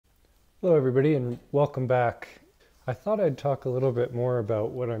Hello everybody and welcome back. I thought I'd talk a little bit more about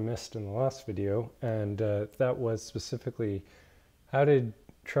what I missed in the last video, and that was specifically how did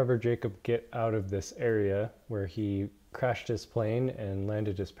Trevor Jacob get out of this area where he crashed his plane and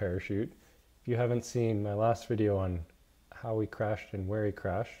landed his parachute. If you haven't seen my last video on how he crashed and where he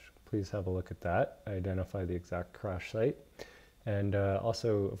crashed, please have a look at that. I identify the exact crash site, and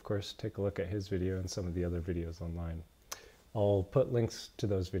also of course take a look at his video and some of the other videos online. I'll put links to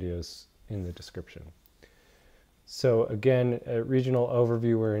those videos in the description. So again, a regional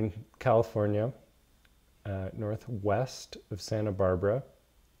overview, we're in California, northwest of Santa Barbara,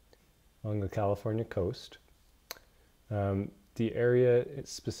 along the California coast. The area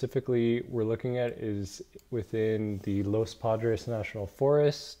specifically we're looking at is within the Los Padres National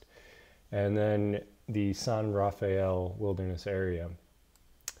Forest and then the San Rafael Wilderness Area.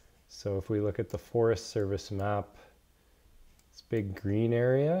 So if we look at the Forest Service map, this big green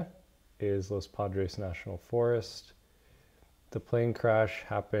area is Los Padres National Forest. The plane crash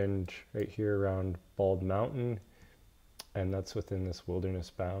happened right here around Bald Mountain, and that's within this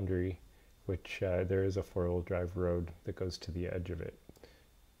wilderness boundary, which there is a four-wheel drive road that goes to the edge of it.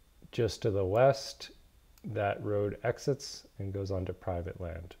 Just to the west, that road exits and goes onto private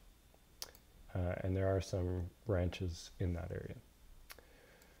land. And there are some ranches in that area.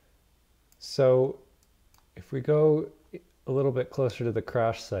 So if we go a little bit closer to the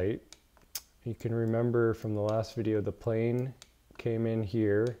crash site, you can remember from the last video, the plane came in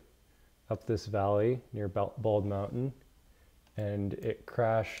here up this valley near Bald Mountain, and it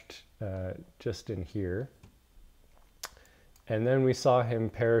crashed just in here. And then we saw him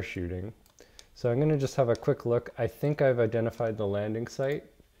parachuting. So I'm going to just have a quick look. I think I've identified the landing site.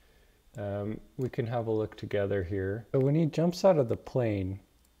 We can have a look together here. So when he jumps out of the plane,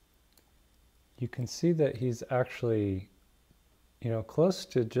 you can see that he's actually close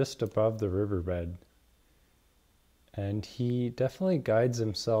to just above the riverbed. And he definitely guides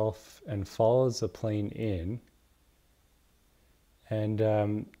himself and follows the plane in. And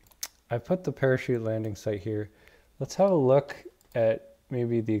I put the parachute landing site here. Let's have a look at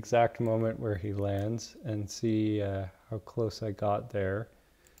maybe the exact moment where he lands and see how close I got there.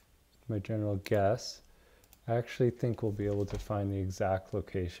 My general guess. I actually think we'll be able to find the exact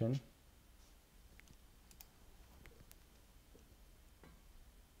location.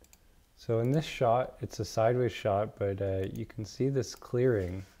 So in this shot, it's a sideways shot, but you can see this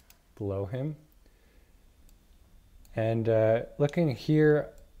clearing below him. And looking here,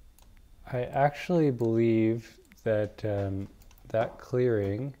 I actually believe that that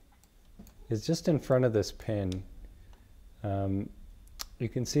clearing is just in front of this pin. You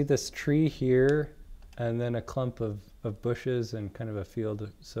can see this tree here, and then a clump of bushes and kind of a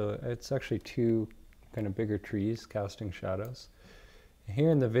field. So it's actually two kind of bigger trees casting shadows.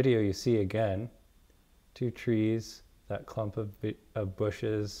 Here in the video you see again two trees, that clump of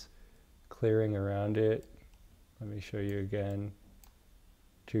bushes, clearing around it. Let me show you again.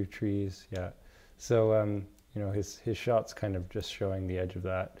 Two trees, yeah. So his shot's kind of just showing the edge of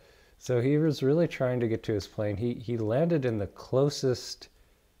that. So he was really trying to get to his plane. He landed in the closest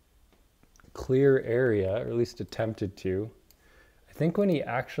clear area, or at least attempted to. I think when he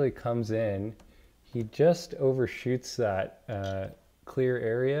actually comes in, he just overshoots that clear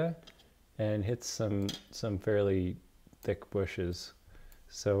area and hits some fairly thick bushes.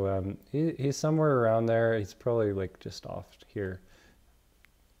 So he's somewhere around there. He's probably like just off here.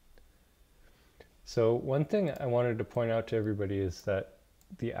 So one thing I wanted to point out to everybody is that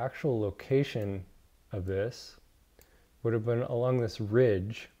the actual location of this would have been along this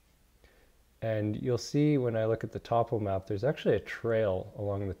ridge. And you'll see when I look at the topo map, there's actually a trail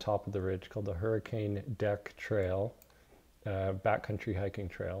along the top of the ridge called the Hurricane Deck Trail. Backcountry hiking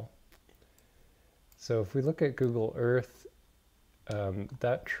trail. So if we look at Google Earth,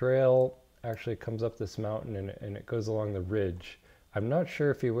 that trail actually comes up this mountain and it goes along the ridge. I'm not sure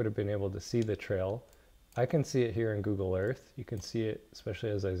if you would have been able to see the trail. I can see it here in Google Earth. You can see it,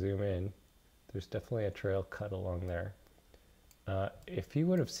 especially as I zoom in. There's definitely a trail cut along there. If he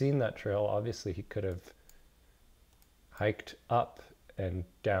would have seen that trail, obviously he could have hiked up and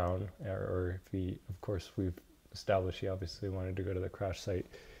down, or if he, of course, we've established he obviously wanted to go to the crash site,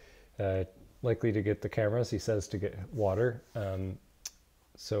 likely to get the cameras, he says, to get water.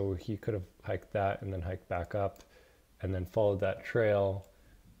 So he could have hiked that and then hiked back up and then followed that trail,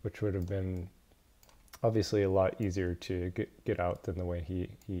 which would have been obviously a lot easier to get out than the way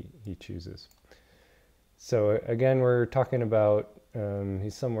he chooses. So again, we're talking about,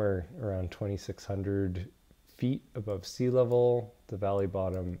 he's somewhere around 2,600 feet above sea level. The valley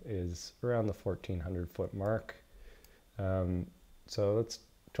bottom is around the 1,400 foot mark. So that's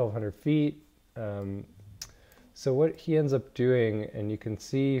 1,200 feet. So what he ends up doing, and you can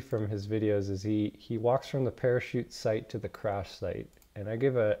see from his videos, is he walks from the parachute site to the crash site. And I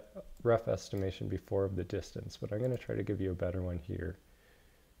gave a rough estimation before of the distance, but I'm going to try to give you a better one here.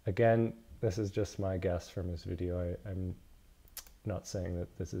 Again, this is just my guess from his video. I'm not saying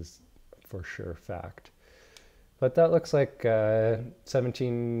that this is for sure fact. But that looks like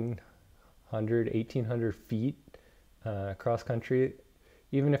 1,700, 1,800 feet cross country.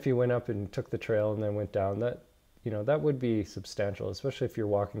 Even if you went up and took the trail and then went down, that that would be substantial, especially if you're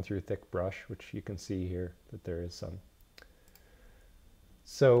walking through thick brush, which you can see here that there is some.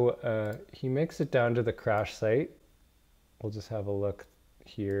 So he makes it down to the crash site. We'll just have a look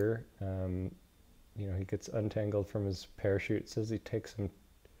here. He gets untangled from his parachute. It says he takes him,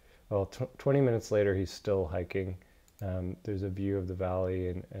 well, 20 minutes later, he's still hiking. There's a view of the valley,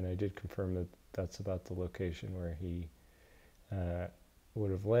 and I did confirm that that's about the location where he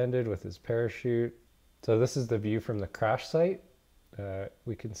would have landed with his parachute. So this is the view from the crash site.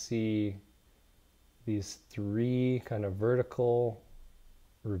 We can see these three kind of vertical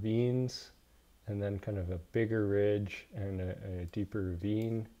ravines, and then kind of a bigger ridge and a deeper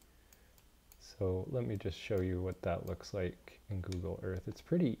ravine. So let me just show you what that looks like in Google Earth. It's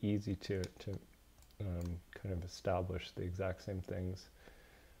pretty easy to kind of establish the exact same things.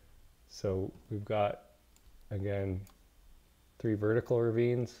 So we've got, again, 3 vertical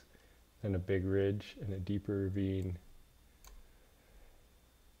ravines, and a big ridge and a deeper ravine.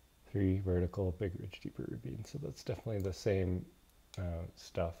 3 vertical, big ridge, deeper ravine. So that's definitely the same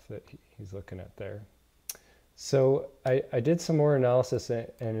stuff that he's looking at there. So I did some more analysis,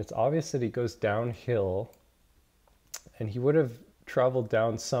 and it's obvious that he goes downhill, and he would have traveled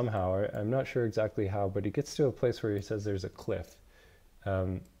down somehow. I'm not sure exactly how, but he gets to a place where he says there's a cliff.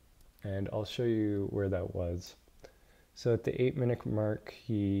 And I'll show you where that was. So at the 8-minute mark,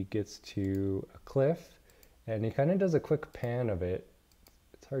 he gets to a cliff, and he kind of does a quick pan of it.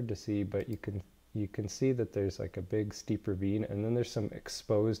 It's hard to see, but you can see that there's like a big steep ravine, and then there's some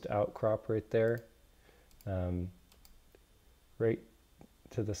exposed outcrop right there, right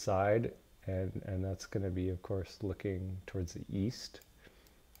to the side, and that's going to be, of course, looking towards the east.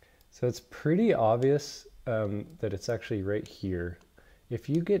 So it's pretty obvious that it's actually right here. If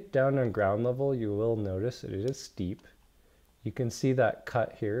you get down on ground level, you will notice that it is steep. You can see that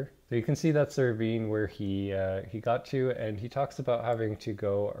cut here. So you can see that's the ravine where he got to, and he talks about having to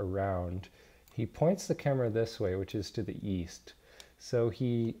go around. He points the camera this way, which is to the east. So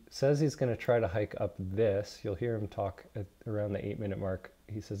he says he's going to try to hike up this. You'll hear him talk at around the 8-minute mark.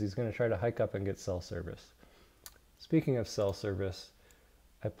 He says he's going to try to hike up and get cell service. Speaking of cell service,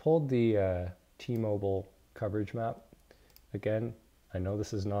 I pulled the T-Mobile coverage map. Again, I know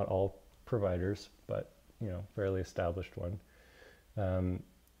this is not all providers, but fairly established one.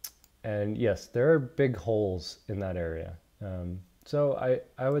 And yes, there are big holes in that area. So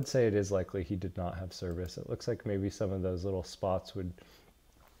I would say it is likely he did not have service. It looks like maybe some of those little spots would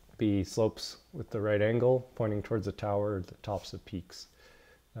be slopes with the right angle pointing towards the tower or the tops of peaks.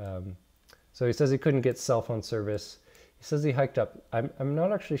 So he says he couldn't get cell phone service. He says he hiked up. I'm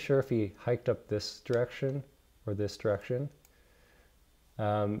not actually sure if he hiked up this direction or this direction.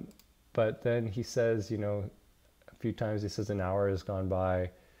 But then he says, a few times he says an hour has gone by,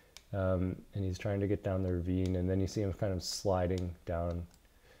 and he's trying to get down the ravine, and then you see him kind of sliding down.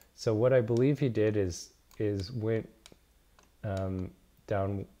 So what I believe he did is went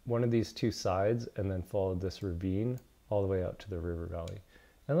down one of these 2 sides and then followed this ravine all the way out to the river valley.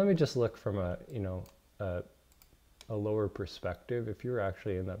 And let me just look from a lower perspective. If you were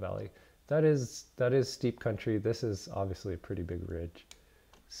actually in that valley, that is steep country. This is obviously a pretty big ridge.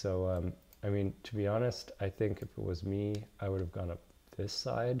 So, I mean, to be honest, I think if it was me, I would have gone up this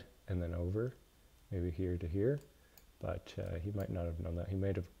side and then over, maybe here to here, but he might not have known that. He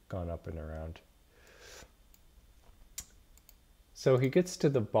might have gone up and around. So he gets to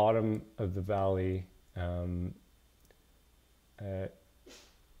the bottom of the valley, and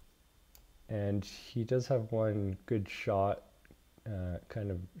he does have one good shot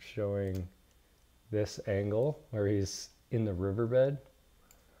kind of showing this angle where he's in the riverbed.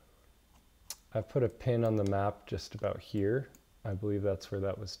 I've put a pin on the map just about here. I believe that's where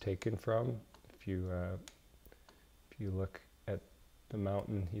that was taken from. If you look at the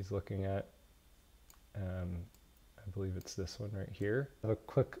mountain he's looking at, I believe it's this one right here. Have a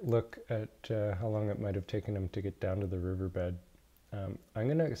quick look at how long it might have taken him to get down to the riverbed. I'm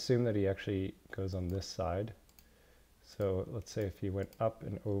going to assume that he actually goes on this side. So let's say if he went up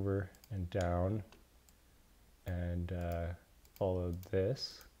and over and down and followed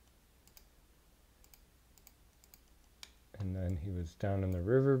this, And then he was down in the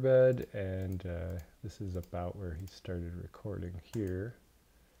riverbed, and this is about where he started recording here.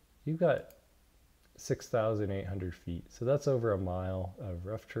 You've got 6,800 feet, so that's over a mile of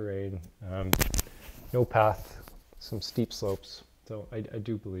rough terrain, no path, some steep slopes. So I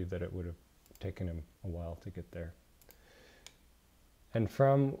do believe that it would have taken him a while to get there. And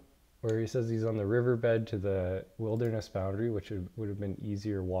from where he says he's on the riverbed to the wilderness boundary, which would have been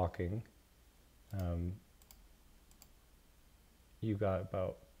easier walking, you got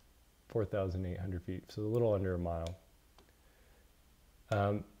about 4,800 feet, so a little under a mile.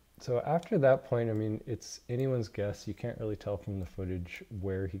 So after that point, I mean, it's anyone's guess. You can't really tell from the footage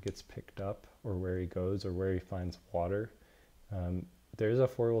where he gets picked up or where he goes or where he finds water. There's a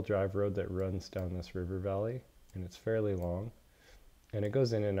four-wheel drive road that runs down this river valley, and it's fairly long, and it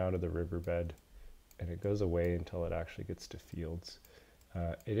goes in and out of the riverbed, and it goes away until it actually gets to fields.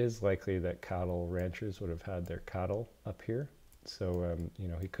 It is likely that cattle ranchers would have had their cattle up here. So, you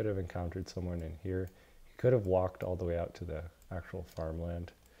know, he could have encountered someone in here. He could have walked all the way out to the actual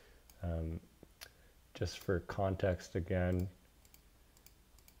farmland. Just for context again,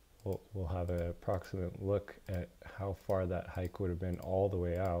 we'll have an approximate look at how far that hike would have been all the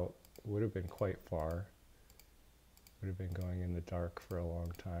way out. It would have been quite far. Would have been going in the dark for a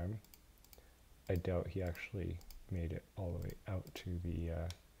long time. I doubt he actually made it all the way out to the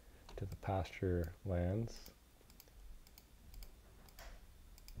pasture lands.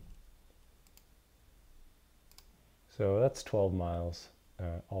 So that's 12 miles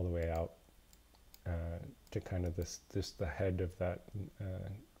all the way out to kind of just the head of that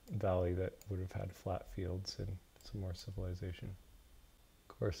valley that would have had flat fields and some more civilization.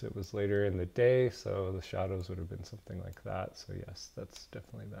 Of course, it was later in the day, so the shadows would have been something like that. So yes, that's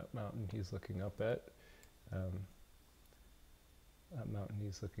definitely that mountain he's looking up at. That mountain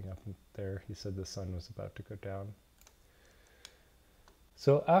he's looking up there, he said the sun was about to go down.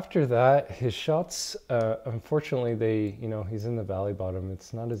 So after that, his shots, unfortunately, he's in the valley bottom.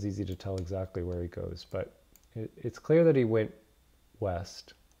 It's not as easy to tell exactly where he goes, but it's clear that he went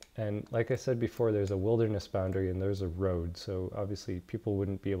west. And like I said before, there's a wilderness boundary and there's a road. So obviously people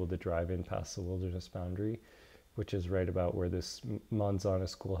wouldn't be able to drive in past the wilderness boundary, which is right about where this Manzana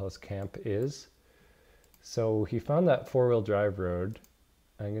Schoolhouse camp is. So he found that four-wheel drive road.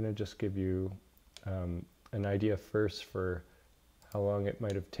 I'm going to just give you an idea first for how long it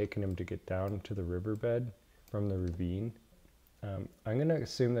might have taken him to get down to the riverbed from the ravine. I'm going to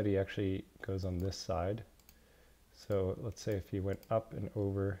assume that he actually goes on this side. So let's say if he went up and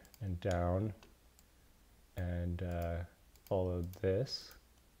over and down and followed this,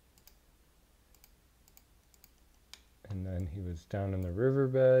 and then he was down in the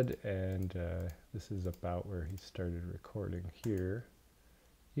riverbed, and this is about where he started recording here.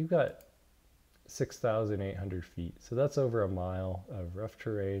 You've got 6,800 feet, so that's over a mile of rough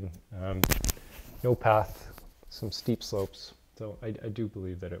terrain, no path, some steep slopes. So I do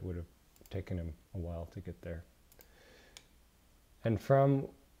believe that it would have taken him a while to get there. And from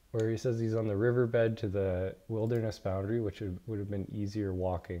where he says he's on the riverbed to the wilderness boundary, which would have been easier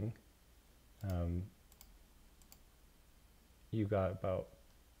walking, you got about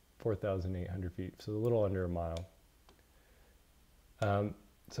 4,800 feet, so a little under a mile.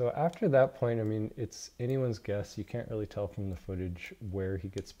 So after that point, I mean, it's anyone's guess. You can't really tell from the footage where he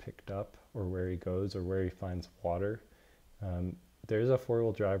gets picked up or where he goes or where he finds water. There's a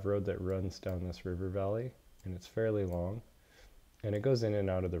four-wheel drive road that runs down this river valley, and it's fairly long, and it goes in and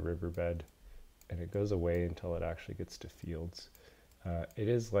out of the riverbed, and it goes away until it actually gets to fields. It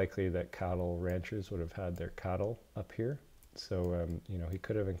is likely that cattle ranchers would have had their cattle up here. So, he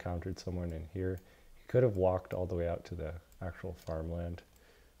could have encountered someone in here. He could have walked all the way out to the actual farmland.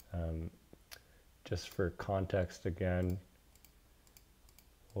 Just for context again,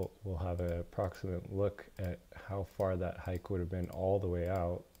 we'll have an approximate look at how far that hike would have been all the way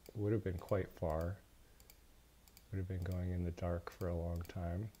out. It would have been quite far. Would have been going in the dark for a long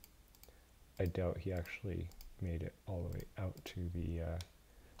time. I doubt he actually made it all the way out to the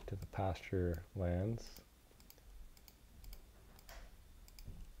pasture lands.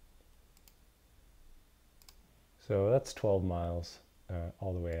 So that's 12 miles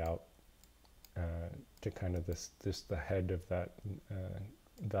all the way out to kind of just the head of that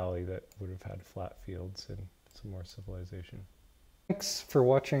valley that would have had flat fields and some more civilization. Thanks for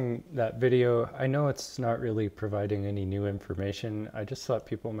watching that video. I know it's not really providing any new information. I just thought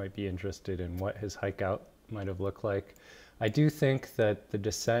people might be interested in what his hike out might have looked like. I do think that the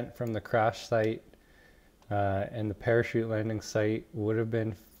descent from the crash site and the parachute landing site would have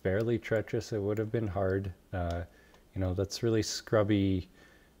been fairly treacherous. It would have been hard. That's really scrubby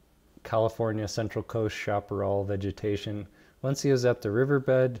California Central Coast chaparral vegetation. Once he was at the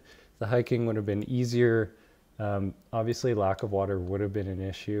riverbed, the hiking would have been easier. Obviously, lack of water would have been an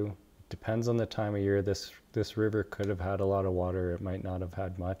issue. Depends on the time of year. This river could have had a lot of water. It might not have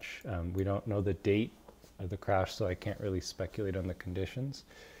had much. We don't know the date of the crash, so I can't really speculate on the conditions.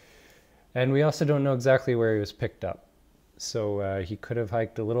 And we also don't know exactly where he was picked up. So he could have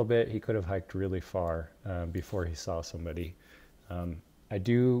hiked a little bit. He could have hiked really far before he saw somebody. I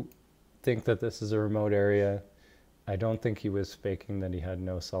do think that this is a remote area. I don't think he was faking that he had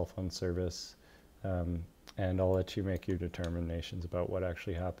no cell phone service. And I'll let you make your determinations about what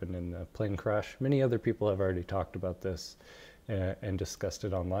actually happened in the plane crash. Many other people have already talked about this and discussed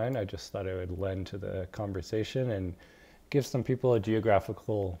it online. I just thought it would lend to the conversation and give some people a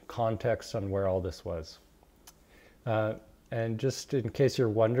geographical context on where all this was. And just in case you're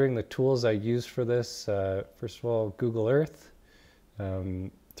wondering, the tools I used for this, first of all, Google Earth,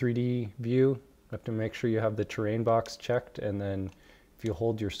 3D view. You have to make sure you have the terrain box checked, and then if you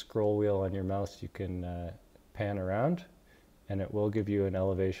hold your scroll wheel on your mouse, you can pan around, and it will give you an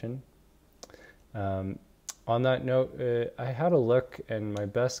elevation. On that note, I had a look, and my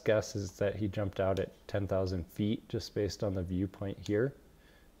best guess is that he jumped out at 10,000 feet just based on the viewpoint here.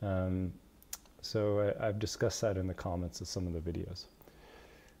 So I've discussed that in the comments of some of the videos.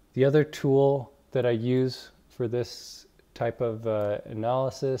 The other tool that I use for this type of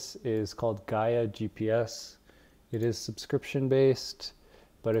analysis is called Gaia GPS. It is subscription based,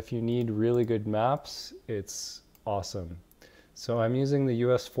 but if you need really good maps, it's awesome. So I'm using the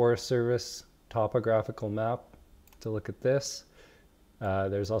US Forest Service topographical map to look at this.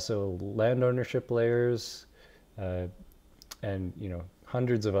 There's also land ownership layers and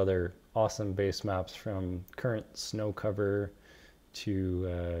hundreds of other awesome base maps, from current snow cover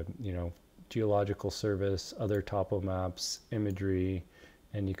to geological service, other topo maps, imagery,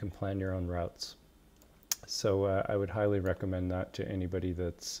 and you can plan your own routes. So I would highly recommend that to anybody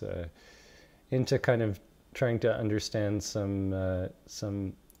that's into kind of trying to understand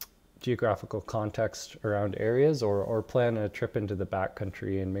some geographical context around areas, or plan a trip into the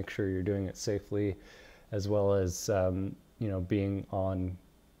backcountry and make sure you're doing it safely, as well as being on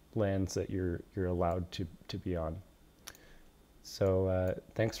lands that you're allowed to be on. So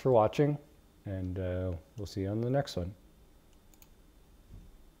thanks for watching, and we'll see you on the next one.